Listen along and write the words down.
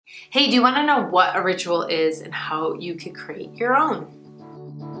Hey, do you want to know what a ritual is and how you could create your own?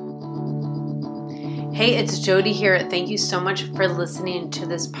 Hey, it's Jody here. Thank you so much for listening to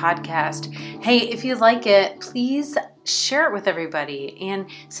this podcast. Hey, if you like it, please share it with everybody and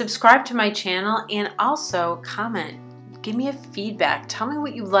subscribe to my channel and also comment. Give me a feedback. Tell me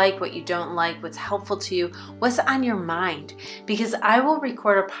what you like, what you don't like, what's helpful to you, what's on your mind, because I will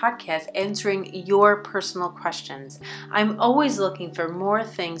record a podcast answering your personal questions. I'm always looking for more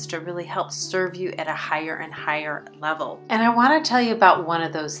things to really help serve you at a higher and higher level. And I want to tell you about one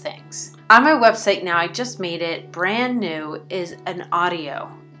of those things. On my website now, I just made it brand new, is an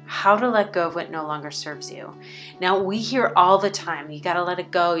audio. How to let go of what no longer serves you. Now, we hear all the time, you got to let it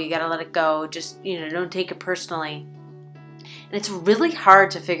go, you got to let it go. Just, don't take it personally. And it's really hard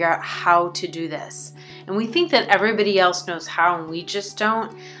to figure out how to do this. And we think that everybody else knows how and we just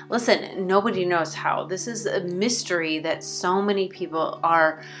don't. Listen, nobody knows how. This is a mystery that so many people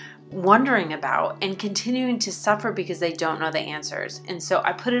are wondering about and continuing to suffer because they don't know the answers. And so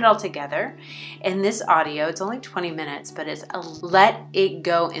I put it all together in this audio. It's only 20 minutes, but it's a let it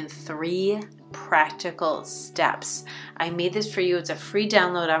go in 3 practical steps. I made this for you. It's a free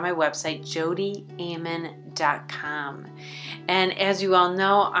download on my website, jodyamen.com. And as you all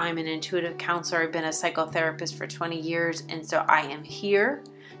know, I'm an intuitive counselor. I've been a psychotherapist for 20 years, and so I am here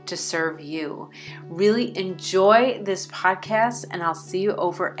to serve you. Really enjoy this podcast, and I'll see you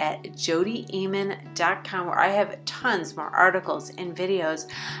over at jodyamen.com, where I have tons more articles and videos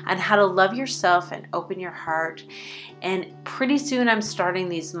on how to love yourself and open your heart. And pretty soon I'm starting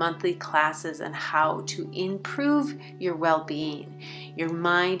these monthly classes on how to improve your well-being, your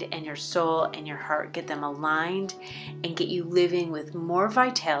mind and your soul and your heart, get them aligned and get you living with more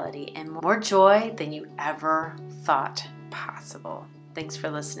vitality and more joy than you ever thought possible. Thanks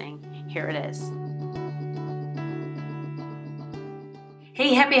for listening. Here it is.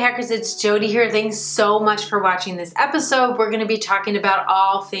 Hey, happy hackers, it's Jody here. Thanks so much for watching this episode. We're going to be talking about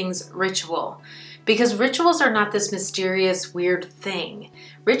all things ritual. Because rituals are not this mysterious, weird thing.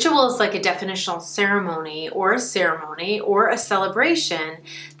 Ritual is like a definitional ceremony or a celebration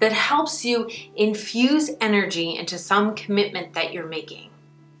that helps you infuse energy into some commitment that you're making.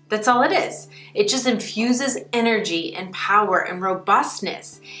 That's all it is. It just infuses energy and power and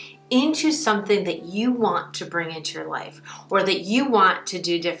robustness into something that you want to bring into your life or that you want to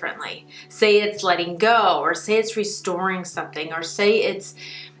do differently. Say it's letting go, or say it's restoring something, or say it's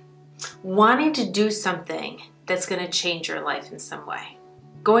wanting to do something that's going to change your life in some way.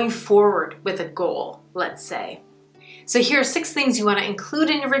 Going forward with a goal, let's say. So here are 6 things you want to include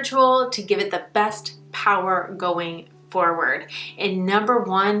in your ritual to give it the best power going forward. And number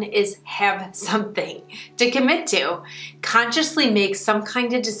 1 is have something to commit to. Consciously make some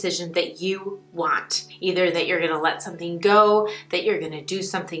kind of decision that you want. Either that you're going to let something go, that you're going to do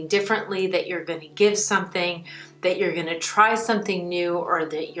something differently, that you're going to give something, that you're going to try something new, or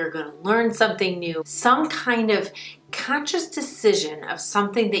that you're going to learn something new. Some kind of conscious decision of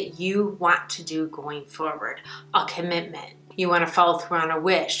something that you want to do going forward. A commitment. You want to follow through on a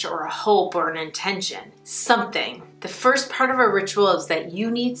wish or a hope or an intention. Something. The first part of a ritual is that you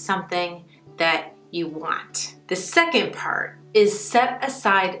need something that you want. The second part is set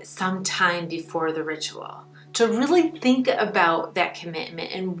aside some time before the ritual to really think about that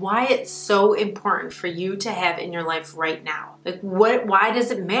commitment and why it's so important for you to have in your life right now. Like why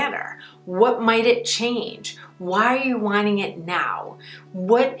does it matter? What might it change? Why are you wanting it now?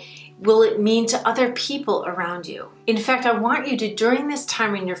 What will it mean to other people around you? In fact, I want you to, during this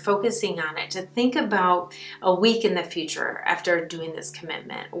time when you're focusing on it, to think about a week in the future after doing this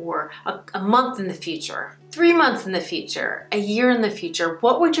commitment, or a month in the future, 3 months in the future, a year in the future.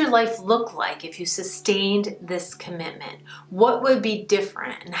 What would your life look like if you sustained this commitment? What would be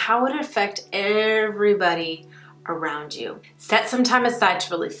different, and how would it affect everybody around you? Set some time aside to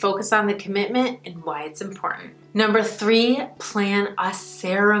really focus on the commitment and why it's important. Number 3, plan a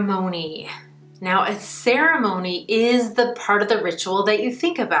ceremony. Now, a ceremony is the part of the ritual that you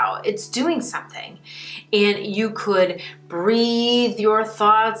think about. It's doing something. And you could breathe your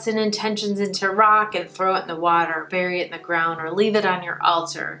thoughts and intentions into rock and throw it in the water, bury it in the ground, or leave it on your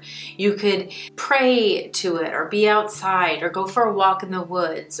altar. You could pray to it, or be outside, or go for a walk in the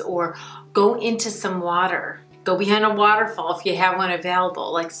woods, or go into some water. Go behind a waterfall if you have one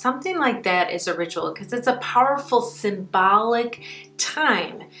available. Like something like that is a ritual, because it's a powerful symbolic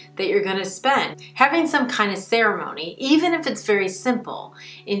time that you're going to spend. Having some kind of ceremony, even if it's very simple,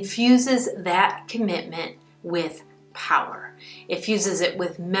 infuses that commitment with power. It fuses it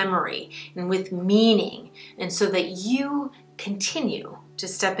with memory and with meaning, and so that you continue to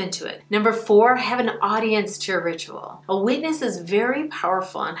step into it. Number 4, have an audience to your ritual. A witness is very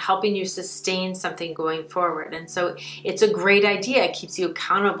powerful in helping you sustain something going forward. And so it's a great idea. It keeps you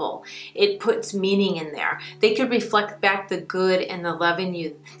accountable. It puts meaning in there. They could reflect back the good and the love in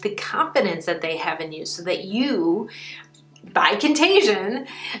you, the confidence that they have in you, so that you, by contagion,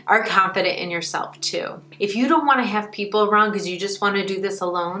 are confident in yourself too. If you don't want to have people around because you just want to do this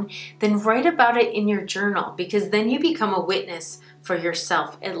alone, then write about it in your journal, because then you become a witness for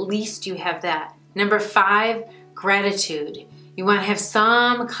yourself. At least you have that. Number 5, gratitude. You want to have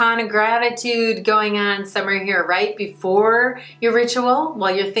some kind of gratitude going on somewhere here, right? Before your ritual,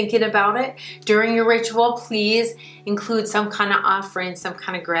 while you're thinking about it. During your ritual, please include some kind of offering, some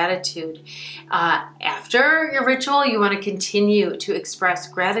kind of gratitude. After your ritual, you want to continue to express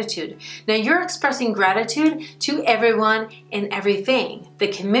gratitude. Now, you're expressing gratitude to everyone and everything. The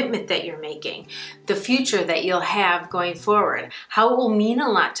commitment that you're making, the future that you'll have going forward, how it will mean a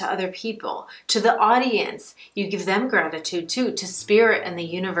lot to other people, to the audience. You give them gratitude too, to spirit and the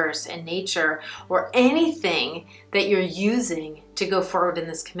universe and nature, or anything that you're using to go forward in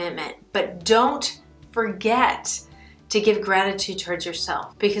this commitment. But don't forget to give gratitude towards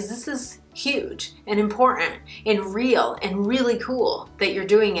yourself, because this is huge and important and real and really cool that you're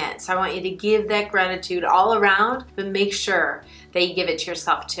doing it. So I want you to give that gratitude all around, but make sure that you give it to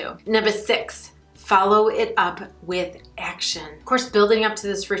yourself too. Number 6, follow it up with action. Of course, building up to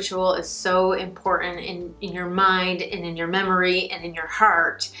this ritual is so important in your mind and in your memory and in your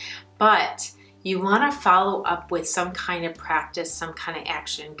heart, but you want to follow up with some kind of practice, some kind of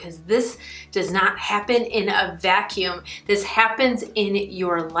action, because this does not happen in a vacuum. This happens in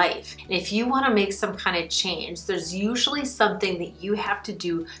your life. And if you want to make some kind of change, there's usually something that you have to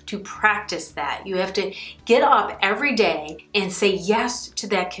do to practice that. You have to get up every day and say yes to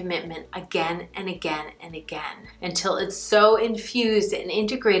that commitment again and again and again, until it's so infused and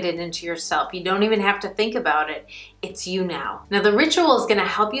integrated into yourself. You don't even have to think about it. It's you now. Now, the ritual is going to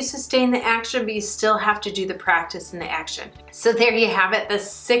help you sustain the action, but you still have to do the practice and the action. So there you have it, the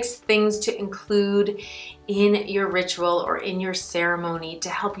 6 things to include in your ritual or in your ceremony to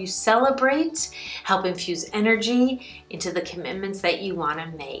help you celebrate, help infuse energy into the commitments that you want to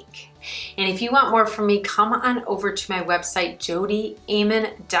make. And if you want more from me, come on over to my website,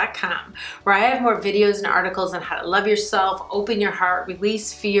 jodieaman.com, where I have more videos and articles on how to love yourself, open your heart,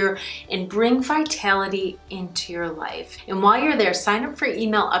 release fear, and bring vitality into your life. And while you're there, sign up for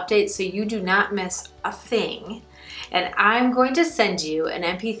email updates so you do not miss a thing. And I'm going to send you an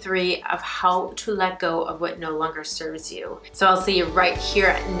MP3 of how to let go of what no longer serves you. So I'll see you right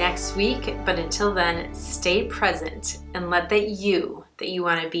here next week. But until then, stay present and let that you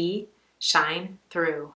want to be shine through.